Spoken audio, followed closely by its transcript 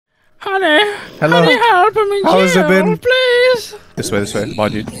Honey. Hello. Honey, help me. How has it been? Please. This way,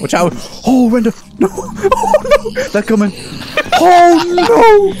 behind you. Watch out! Oh, Render! No! Oh no! They're coming! Oh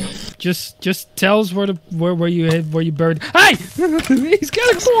no! Just tell us where you hit, where you buried. Hey! He's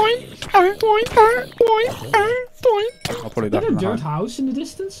got a point. I'll probably Is that a dirt house in the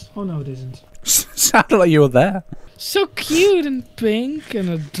distance? Oh no, it isn't. Sounded like you were there. So cute and pink and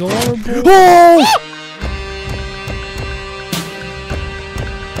adorable. Oh!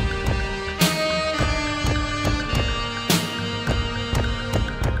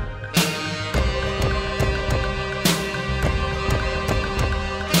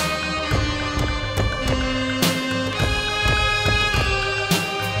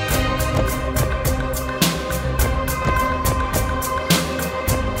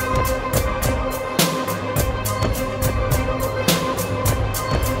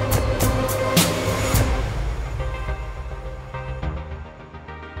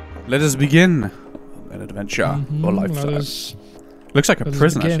 Let us begin an adventure or lifestyle. Looks like a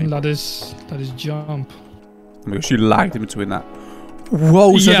prison, actually. That is jump. Oh my gosh, you lagged in between that.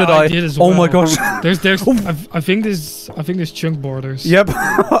 Whoa, so did I. Did as well. Oh my gosh. There's I think there's chunk borders. Yep.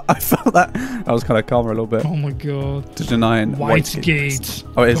 I felt that. That was kind of calmer a little bit. Oh my god. To deny White Gate.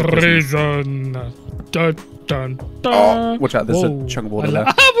 Oh, it is a prison. Dun, dun, dun. Oh, watch out, there's a chunk border there.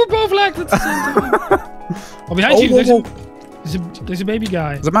 We're both lagged at the same time. Oh, behind you. There's a baby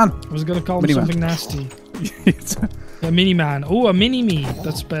guy. There's a man. I was gonna call him something nasty. A mini man. Oh, a mini me.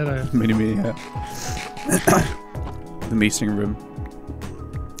 That's better. Mini me, yeah. The meeting room.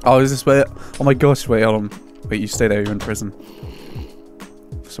 Oh, is this where? Oh my gosh! Wait, hold on. Wait, you stay there. You're in prison.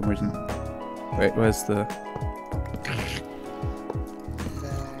 For some reason. Wait, where's the?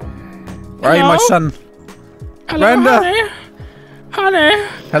 Where are you, my son? Hello, Brenda. Honey.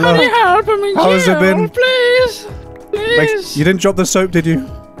 Hello. Honey, help me. How has it been? Please. Please. You didn't drop the soap, did you?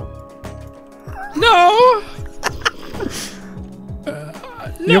 No.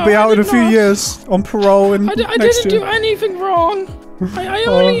 You'll be out in a few years on parole in I didn't do anything wrong. I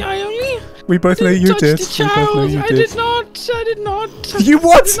only. We both know you did. We both know you did. I did not. You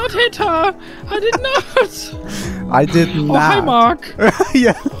what? I did not hit her. I did not. I did not. Oh, hi, Mark.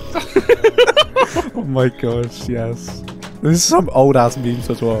 Yeah. Oh my gosh, yes. This is some old ass memes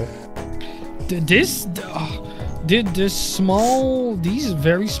as well. These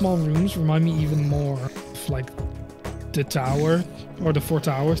very small rooms remind me even more of like the tower or the 4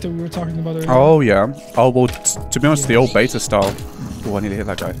 towers that we were talking about earlier. Oh yeah. Oh well, to be honest, the old beta style. Oh, I need to hit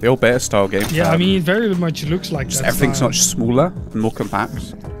that guy. The old beta style game. Yeah, I mean, it very much looks like that. Everything's style. much smaller and more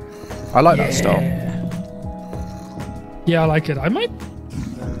compact. I like that style. Yeah, I like it. I might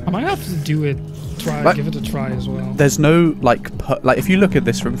have to do it. Give it a try as well. There's no like if you look at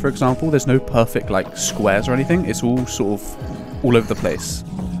this room, for example, there's no perfect like squares or anything. It's all sort of all over the place.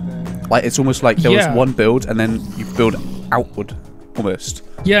 Like it's almost like there was one build and then you build outward almost.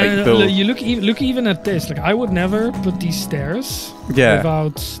 Yeah, like you look even at this. Like I would never put these stairs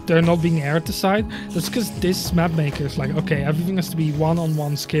without there not being air at the side. That's because this map maker is like, okay, everything has to be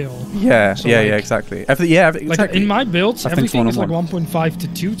one-on-one scale. Yeah, so yeah, like, yeah, exactly. Exactly. Like in my builds, everything is like 1.5 to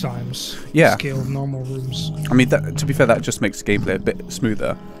 2 times the scale of normal rooms. I mean, to be fair, that just makes gameplay a bit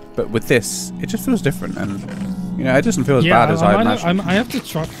smoother. But with this, it just feels different, and you know, it doesn't feel as bad as I imagined. I have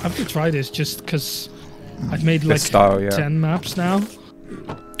to try this just because I've made like style, 10 maps now.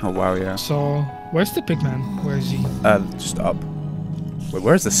 Oh wow, yeah. So where's the pigman? Where is he? Just up. Wait,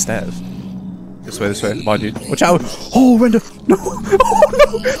 where's the stairs? This way, behind you. Watch out! Oh, Render! No!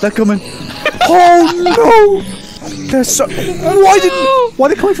 Oh no! They're coming! Oh no! They're so. Why are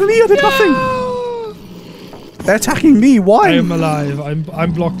they coming for me? I did nothing. They're attacking me. Why? I am alive.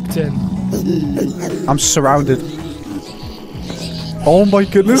 I'm blocked in. I'm surrounded. Oh my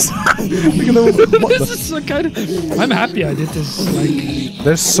goodness! This is so kind of. I'm happy I did this.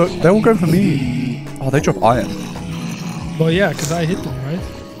 Like they're all going for me. Oh, they drop iron. Well, yeah, because I hit them, right?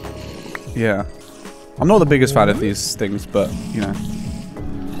 Yeah. I'm not the biggest fan of these things, but you know.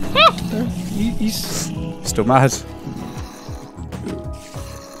 He's still mad.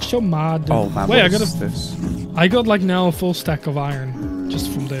 So mad. Oh man, wait, this? I got like now a full stack of iron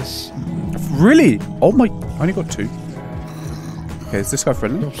just from this. Really? Oh my! I only got 2. Okay, is this guy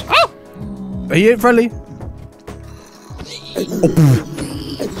friendly? Oh! Are you friendly?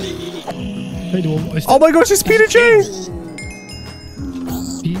 Oh my gosh, it's Peter J!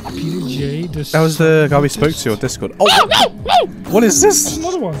 Peter J? That was the guy we spoke to on Discord. Oh, no! What is this? There's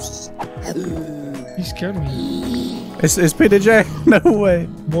another one. He scared me. It's Peter J. No way.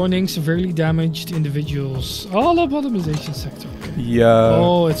 Warning, severely damaged individuals. Oh, lobotomization sector. Okay. Yeah.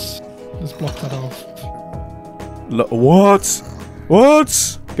 Oh, let's block that off. What?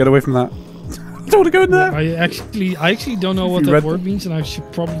 What? Get away from that. I don't want to go in there. I actually don't know what that word means, and I should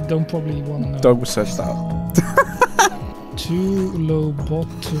probably want to know. Don't search that. To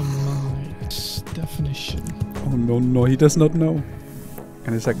lobotomize. Definition. Oh no, he does not know.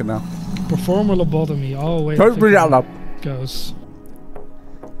 In a second now. Perform a lobotomy. Oh wait. Don't bring it out. Goes.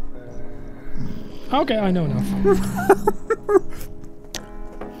 Okay, I know enough.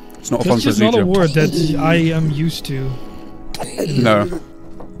 It's not a That's fun just procedure. not a word that I am used to. No.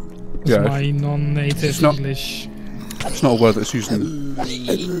 It's my non-native English. It's not a word that's used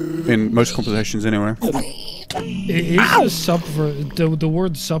in most conversations anyway. It is the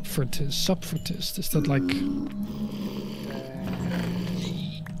word subvertist. Is that like...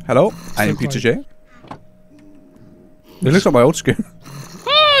 Hello? I am Peter J. It looks like my old screen.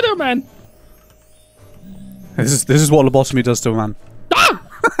 Oh, no, man! This is what lobotomy does to a man. Ah!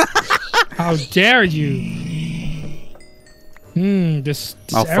 How dare you! This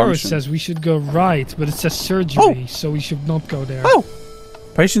arrow says we should go right, but it says surgery, so we should not go there. Oh!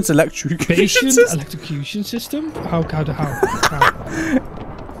 Patient's electrocution system? How?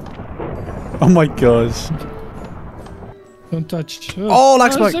 Oh my gosh. Don't touch. Oh,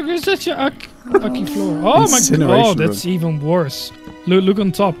 like it's such a lucky floor. Oh my god, that's even worse. Look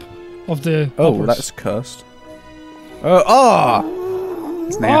on top of the Oh, that's cursed. Oh!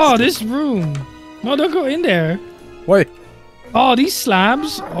 It's nasty. Oh, this room. No, don't go in there. Wait. Oh, these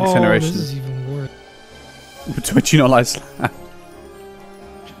slabs. Oh, Incineration. this is even worse. Would you not like slabs?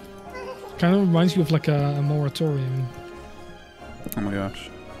 Kind of reminds you of like a moratorium. Oh my gosh.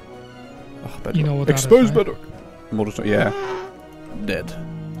 Oh, bedrock. You know what Exposed that is, bedrock. Yeah. Dead.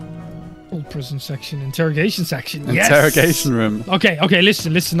 Old prison section. Interrogation section. Interrogation room. Okay,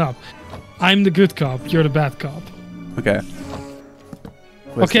 listen up. I'm the good cop. You're the bad cop. Okay.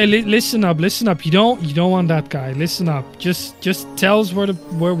 Okay, listen up. You don't want that guy. Listen up. Just tell us where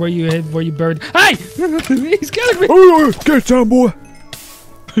you buried. Hey! He's killing me. Oh, get down, boy.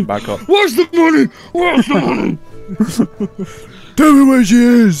 Back up. Where's the money? Tell me where she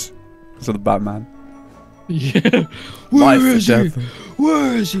is. So the Batman. Yeah. Where is he?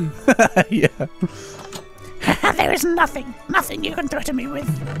 Where is he? Yeah. There is nothing you can threaten me with.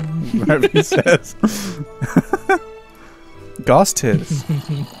 Whatever he says. Gas tears.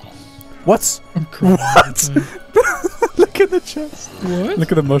 What? What? Look at the chest. What?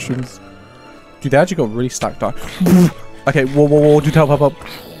 Look at the mushrooms. Dude, they actually got really stacked up. Okay, whoa, dude, help.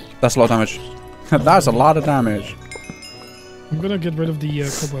 That's a lot of damage. That's a lot of damage. I'm gonna get rid of the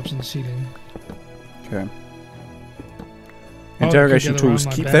cobwebs in the ceiling. Okay. Interrogation tools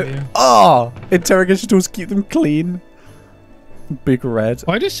keep them. Interrogation tools keep them clean. Big red.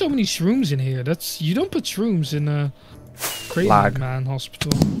 Why there's so many shrooms in here? You don't put shrooms in a crazy man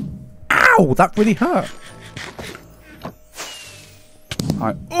hospital. Ow! That really hurt.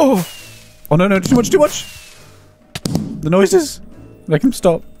 Oh no, too much. The noises. Make him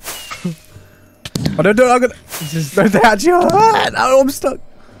stop. Oh no, I'm gonna. No, they actually hurt. Oh, I'm stuck.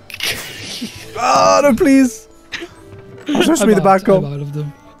 Oh no, please. I'm supposed to be the bad cop. I'm out of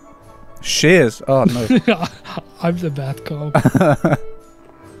them. Shears. Oh no. I'm the bad cop.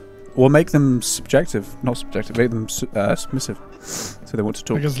 Or make them subjective. Not subjective. Make them submissive. So they want to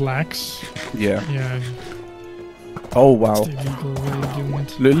talk. Like as lax. Yeah. Yeah. Oh wow.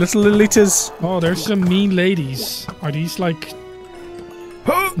 Little Lolitas. Oh, there's some mean ladies. Are these like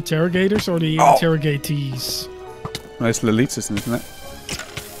interrogators or the interrogatees? No, it's Lolitas, isn't it?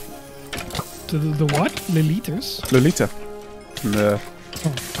 The what? Lolitas? Lolita.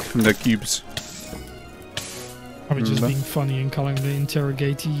 From the cubes. Are we just being funny and calling the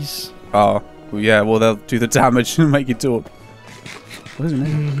interrogatees? Oh, well, yeah. Well, they'll do the damage and make you talk. What is it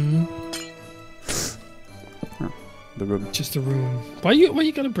name? The room. Just a room. Why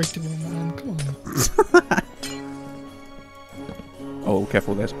you gotta break the room, man? Come on. Oh,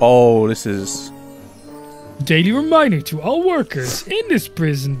 careful this. Oh, this is... Daily reminder to all workers in this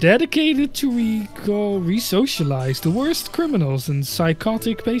prison dedicated to re-socialize the worst criminals and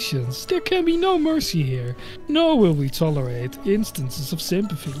psychotic patients. There can be no mercy here, nor will we tolerate instances of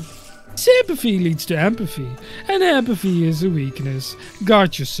sympathy. Sympathy leads to empathy, and empathy is a weakness.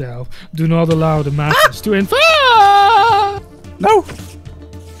 Guard yourself. Do not allow the masses to No!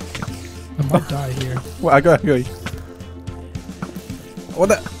 I might die here. Well, I got you. What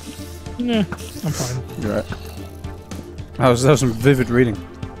the? Nah, I'm fine. You're right. That was some vivid reading.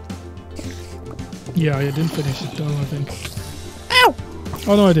 Yeah, I didn't finish it though, I think. Ow!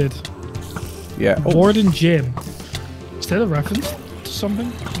 Oh no, I did. Yeah. Warden Gym. Is that a reference to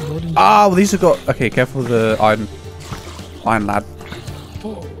something? Ah, well, these have got... Okay, careful with the iron lad.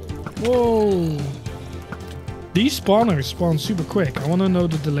 Whoa. These spawners spawn super quick. I want to know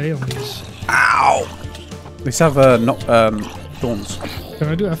the delay on these. Ow! These have not thorns. Can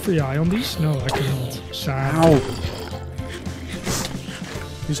I do F3I on these? No, I cannot. Sad. Ow!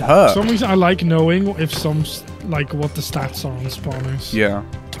 These hurt. For some reason, I like knowing if some like what the stats are on spawners. Yeah.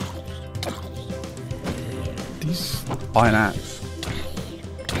 These. Iron axe.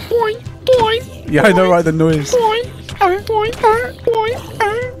 Boing, boing. Yeah, I know, right? The noise. Boing, boing, boing,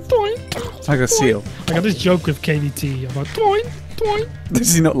 boing, boing. It's like a seal. I got this joke with KDT about boing, boing.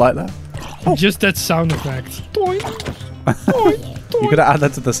 Does he not like that? Just that sound effect. Boing, boing, boing. You gotta add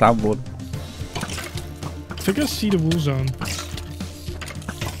that to the soundboard. I think I see the wool zone.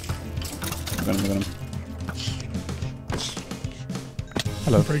 Look at him.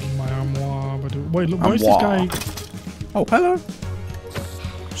 Hello. I'm breaking my armoire. But wait, look, where's this guy? Oh, hello.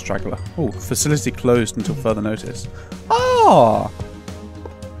 Straggler. Oh, facility closed until further notice. Oh!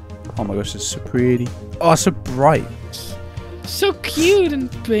 Oh my gosh, it's so pretty. Oh, it's so bright. So cute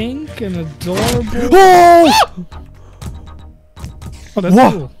and pink and adorable. Oh! Oh, that's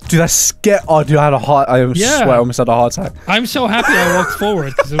What? cool. Dude, that's scary. Oh, dude, I had a heart. I swear I almost had a heart attack. I'm so happy I walked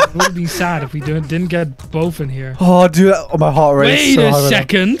forward because it would have been sad if we didn't get both in here. Oh, dude, my heart rate is Wait so a high right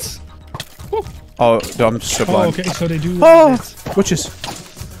second. now. Oh, dude, I'm so Oh, blind. okay, so they do. Oh, witches.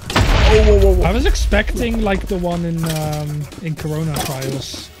 I was expecting like the one in Corona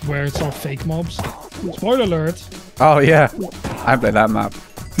Trials where it's all fake mobs. Spoiler alert. Oh, yeah. I haven't played that map.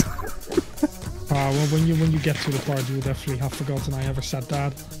 Well, when you get to the part, you'll definitely have forgotten I ever said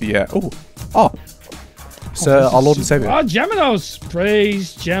that. Yeah. Oh. Oh. It's our Lord and Savior. Ah, Geminos!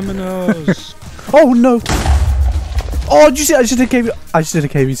 Praise Geminos! Oh, no. Oh, did you see? I just did a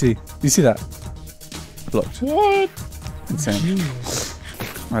KBT. You see that? Blocked. What? Insane. Genius.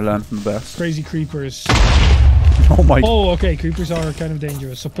 I learned from the best. Crazy creepers. Oh my. Oh, okay. Creepers are kind of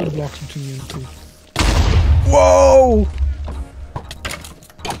dangerous, so put blocks between you and the creep. Whoa!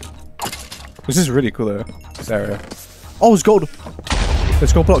 This is really cool though. This area. Oh, it's gold.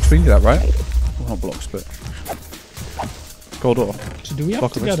 There's gold blocks. We can do that, right? Well, not blocks, but gold ore. So do we have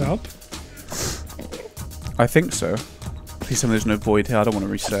Block to of get wisdom. up? I think so. Please tell me there's no void here. I don't want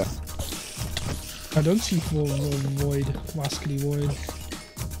to reset. I don't see full void, wascally void.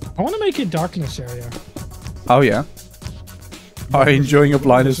 I want to make it darkness area. Oh yeah. Are you enjoying your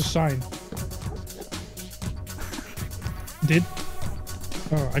There's a blindness? sign. Did?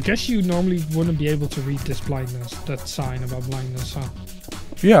 Oh, I guess you normally wouldn't be able to read this blindness, that sign about blindness, huh?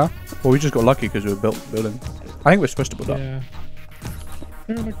 Yeah. Well, we just got lucky because we were building. I think we're supposed to build up. Yeah.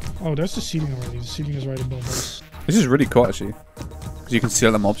 Like, oh, there's the ceiling already. The ceiling is right above us. This is really cool actually. Because you can see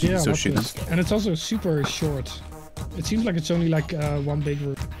all the mobs, you can still watch shoot them. this. And it's also super short. It seems like it's only like one big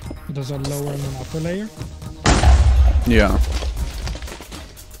room. There's a lower and an upper layer. Yeah.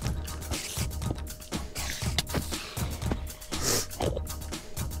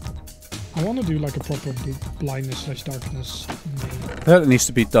 I want to do like a proper blindness slash darkness main. That needs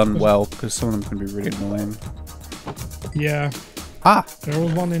to be done well because some of them can be really annoying. Yeah. Ah! There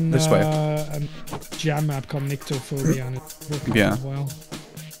was one in This way. a jam map called Nyctophobia and it worked out Yeah. as well.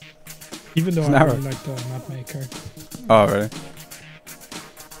 Even though It's an I arrow. really like the map maker. Oh, really?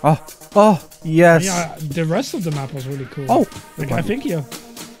 Oh! Oh! Yes! Yeah, the rest of the map was really cool. Oh! Like, I think yeah.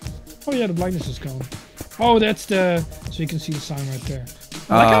 Oh yeah, the blindness is gone. Oh, that's the... So you can see the sign right there.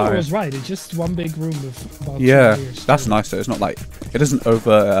 Like I was right, it's just one big room with about Yeah, 2 layers. that's nice though. It's not like... It doesn't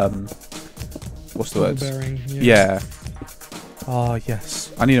over... what's the word? Overbearing, Yeah. Oh,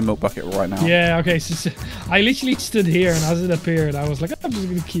 yes. I need a milk bucket right now. Yeah, okay, so I literally stood here and as it appeared, I was like, I'm just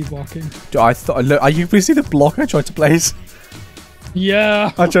gonna keep walking. Dude, I thought... Look, you see the block I tried to place?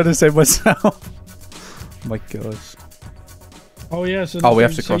 Yeah. I tried to save myself. Oh my gosh. Oh yeah, so Oh, we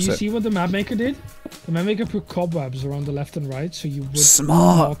have to cross you it. see what the map maker did? The map maker put cobwebs around the left and right, so you would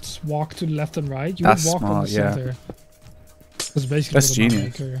Smart. not walk to the left and right. You That's would walk on the smart, yeah. center. That's basically That's what the genius.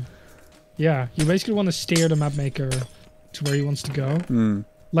 map maker. Yeah, you basically want to steer the map maker to where he wants to go. Hmm.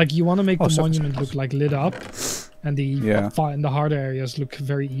 Like you want to make the so- monument look like lit up, and Yeah. the hard areas look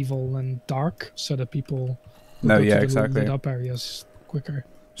very evil and dark, so that people will No, go yeah, to the exactly. lit up areas quicker.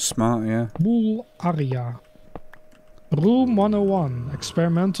 Smart, yeah. Wool area. Room 101.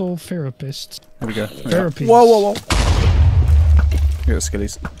 Experimental therapist. There we go. Therapies. Whoa, whoa, whoa. Look at the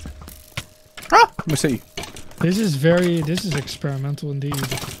skillies. Ah! Let me see. This is experimental indeed.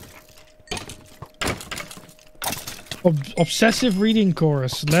 Obsessive reading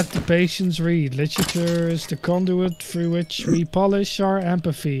course. Let the patients read. Literature is the conduit through which we polish our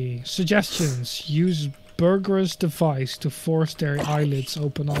empathy. Suggestions. Use Burger's device to force their eyelids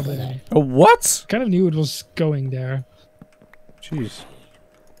open all day. Oh, what? Kind of knew it was going there. Jeez.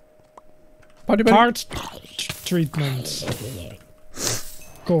 Heart treatment.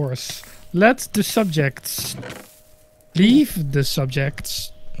 Course. Let the subjects leave the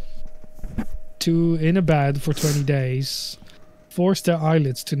subjects in a bed for 20 days. Force their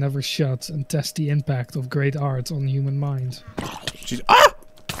eyelids to never shut and test the impact of great art on human mind. Jeez. Ah!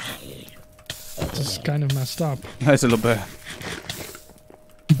 This is kind of messed up. There's a little bit.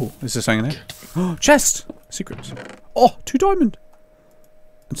 Oh, is there something in there? Oh, chest! Secrets. Oh, 2 diamond!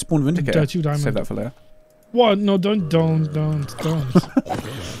 And spawn vindicator. 2 diamond. Save that for later. What? No, don't.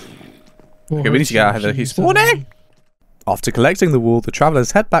 Okay, we need to get out of here. He's spawning! After collecting the wool, the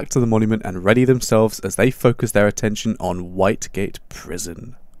travellers head back to the monument and ready themselves as they focus their attention on Whitegate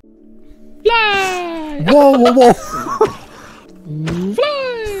Prison. Fly! Whoa, whoa, whoa!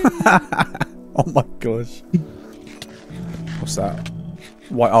 Fly! Oh my gosh. What's that?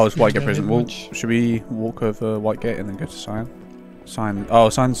 It's Whitegate Prison. Well, should we walk over Whitegate and then go to Cyan?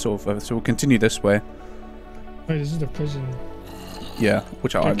 Cyan's sort of... so we'll continue this way. Wait, this is the prison. Yeah,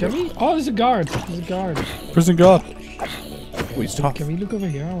 which I Can we? Oh, there's a guard. There's a guard. Prison guard. Oh, he's tough. Can we look over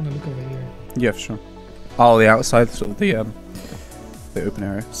here? I want to look over here. Yeah, for sure. Oh, the outside, sort of the open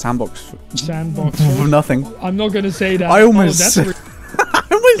area. Sandbox. Sandbox. Nothing. I'm not gonna say that. I almost.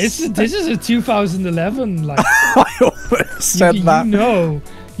 This is a 2011. Like I almost said that. You know,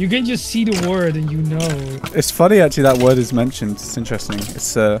 you can just see the word and you know. It's funny actually that word is mentioned. It's interesting.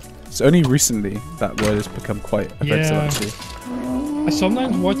 It's only recently that word has become quite offensive actually. I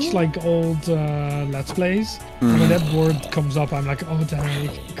sometimes watch like old Let's Plays, and when that word comes up, I'm like, oh damn, you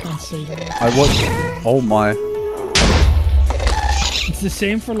can't say that. I watch. Oh my. It's the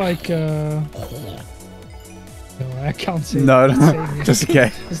same for like. No, I can't say. No, no, just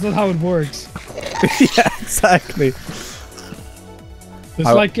okay. That's not how it works. Yeah, exactly. It's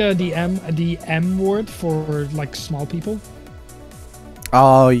like the M word for like small people.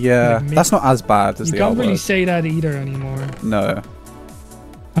 Oh yeah, like that's not as bad as the You can't other really word. say that either anymore. No.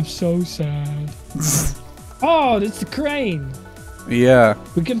 I'm so sad. Oh, that's the crane. Yeah.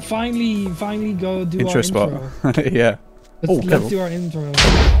 We can finally go do Intro our spot. intro. Yeah. Let's do our intro.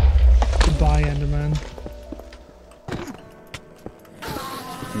 Goodbye, Enderman.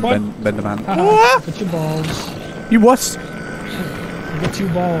 What? Bend the man. Put your balls. You what? I got 2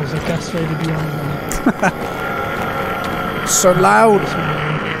 balls. I castrated the Enderman. So loud.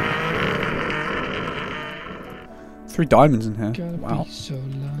 3 diamonds in here. Gotta Wow. be so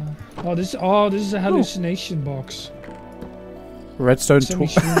loud. This is a hallucination box. Redstone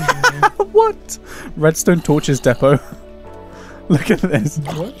torch. What? Redstone torches depot. Look at this.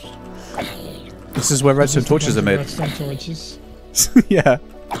 What? This is where redstone torches are made. Redstone torches. Yeah.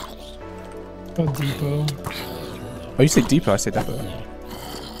 Oh, depot. Oh, you say depot, I say depot.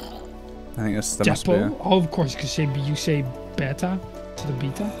 I think that must be Depot? Oh, of course, because you say beta to the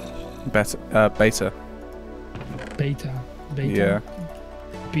beta. Beta. Beta. Yeah.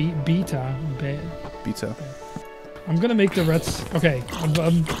 Beta. Beta. I'm gonna make the reds. Okay,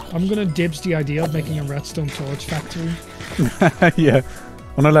 I'm gonna dibs the idea of making a redstone torch factory. Yeah.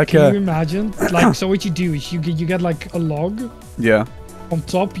 Can you imagine? Like, so what you do is you get like a log. Yeah. On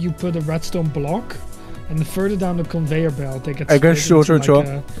top, you put a redstone block, and the further down the conveyor belt, they get it goes shorter and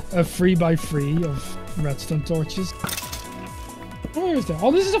shorter. A 3x3 of redstone torches. Where is that?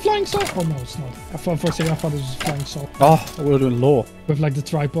 Oh, this is a flying saw. Oh no, it's not. I thought this was a flying saw. Oh, we're doing law. With like the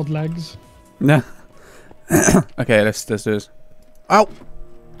tripod legs. No. Okay, let's do this. Ow!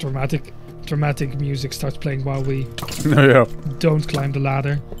 Dramatic music starts playing while we don't climb the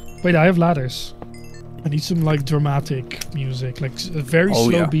ladder. Wait, I have ladders. I need some like dramatic music, like a very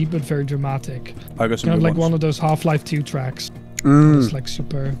slow beat but very dramatic. I got some kind of like ones. one of those Half-Life 2 tracks. It's like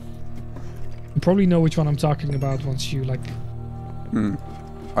super. You probably know which one I'm talking about once you like.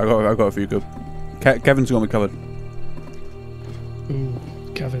 I got a few good. Kevin's got me covered. Ooh,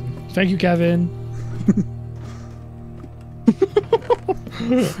 Kevin. Thank you, Kevin.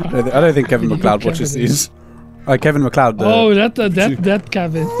 I don't think Kevin McLeod watches these. Kevin McLeod. That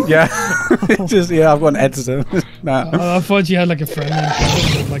Kevin. Yeah. I've got an editor. Nah. I thought you had like a friend named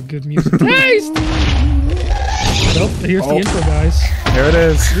Kevin with like good music taste. Well, here's the intro, guys. Here it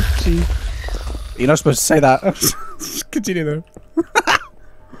is. Oopsie. You're not supposed to say that. Continue though.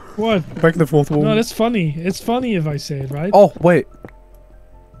 What? Breaking the fourth wall. No, that's funny. It's funny if I say it, right? Oh, wait.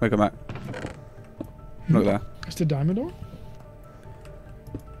 Wait, come back. Look there. Is the diamond door?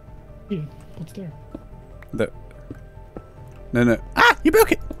 Yeah, what's there? No. Ah, you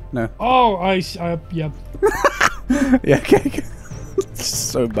broke it. No. Oh, yep. Yeah, okay.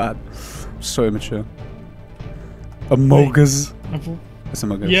 So bad. So immature. Amogus. It's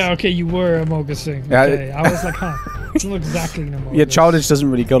Amogus. Yeah, okay, you were Amogusing. Yeah, okay, I was like, huh. It's not exactly an Among Yeah, Us. childish doesn't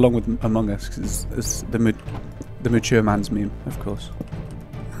really go along with Among Us because it's the mature man's meme, of course.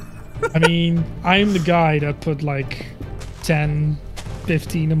 I mean, I'm the guy that put like 10,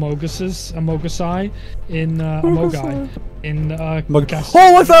 15 Amogusi in Amogai in Cast.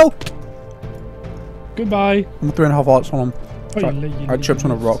 Oh, I fell! Goodbye. I'm 3.5 hearts on him. Oh, Sorry, I tripped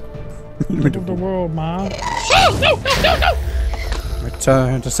on a rock. Of the world, man.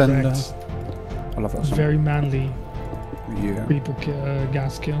 Return to sender. Correct. I love that song. Very manly Yeah. creeper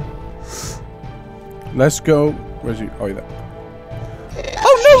gas kill. Let's go. Where's he? Oh, you're there.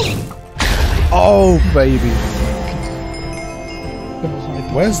 Oh no! Oh baby.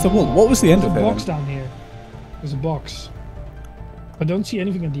 Where's the wall? What was the end There's of a it? box down here. There's a box. I don't see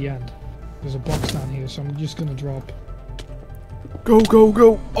anything at the end. There's a box down here, so I'm just gonna drop. Go, go,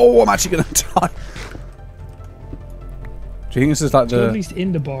 go! Oh, I'm actually gonna die. Do you think this is like Go at the least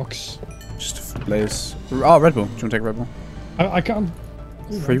in the box. just blaze? Oh, Red Bull. Do you want to take a Red Bull? I can't.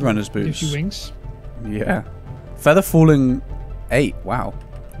 Ooh, Free runner's Gives boots. you wings. Yeah. Feather falling 8. Wow.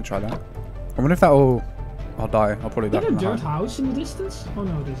 I'll try that. I wonder if that will. I'll die. I'll probably die Is there from a the dirt height. house in the distance? Oh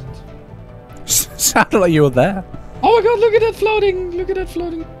no, it isn't. Sounded like you were there. Oh my god, look at that floating! Look at that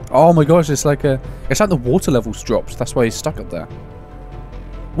floating! Oh my gosh, it's like the water levels dropped. That's why he's stuck up there.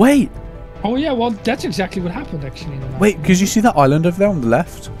 Wait, Oh yeah, well that's exactly what happened actually. In the map. wait, because you see that island over there on the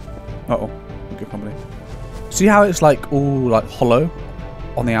left? Uh-oh, good company. See how it's like all like hollow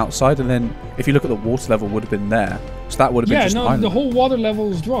on the outside, and then if you look at the water level would have been there. So that would have been Yeah, just an no, island. the whole water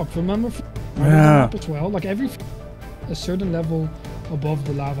levels dropped. Remember? Yeah. Map as well. Like a certain level above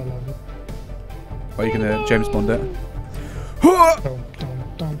the lava level. Are you gonna James Bond it? Dum, dum,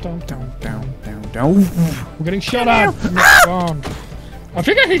 dum, dum, dum, Down, dum. down, down. We're getting shot at. Gone. I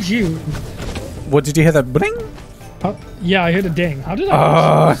think I hit you. What did you hear? That bling? Yeah, I heard a ding. How did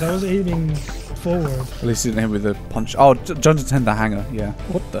I? Because I was aiming forward. At least you didn't hit with a punch. Oh, Johnson 10 the hanger. Yeah.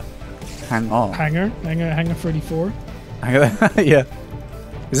 What the? Hang on. Hanger 34. Hanger. Yeah.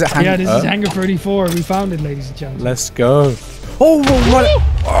 Is it hanger? Yeah, this is Hanger 34. We found it, ladies and gentlemen. Let's go. Oh,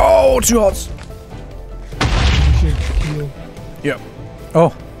 right. Oh, 2 hearts. You should heal. Yep.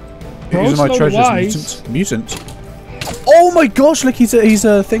 Oh. Bro, Using my slow treasures. wise. Mutant. Oh my gosh, look, he's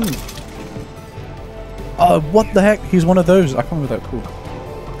a thing. What the heck? He's one of those. I can't remember what they're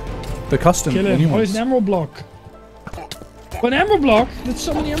called. The custom. Kill the new him. Oh, ones. he's an emerald block. An emerald block? That's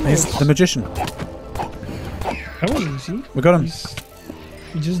so many emeralds. He's the magician. That was easy. We got him.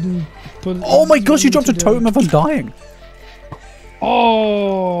 He just didn't put it. Oh my gosh, you dropped a into the- totem of undying.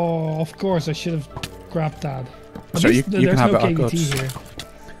 Oh, of course, I should have grabbed that. At So least you can there's have no it, I've KVT got- here.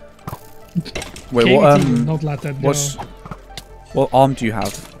 Wait, KVT what will not let that go. what arm do you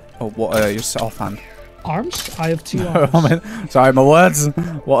have? Oh, what your offhand? Arms? I have 2 Oh, arms. man. Sorry, my words.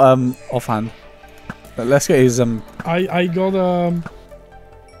 What offhand? Let's get his I got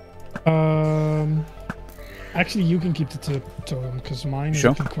actually you can keep the totem because mine is Sure.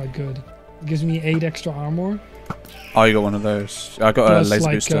 looking quite good. It gives me 8 extra armor. Oh, you got one of those. I got Plus a laser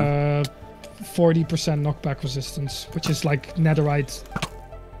like booster. 40% knockback resistance, which is like netherite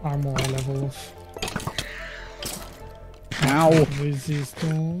armor level of Ow.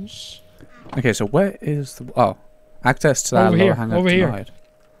 resistance. Okay, so where is the... Oh. Access to that Over lower here, hangar over here. denied.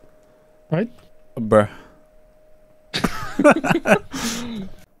 Right? Bruh.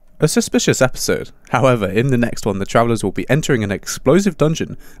 A suspicious episode. However, in the next one, the travelers will be entering an explosive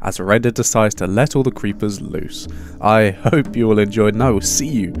dungeon as Render decides to let all the creepers loose. I hope you all enjoyed, and I will see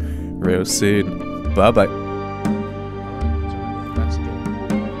you real soon. Bye bye.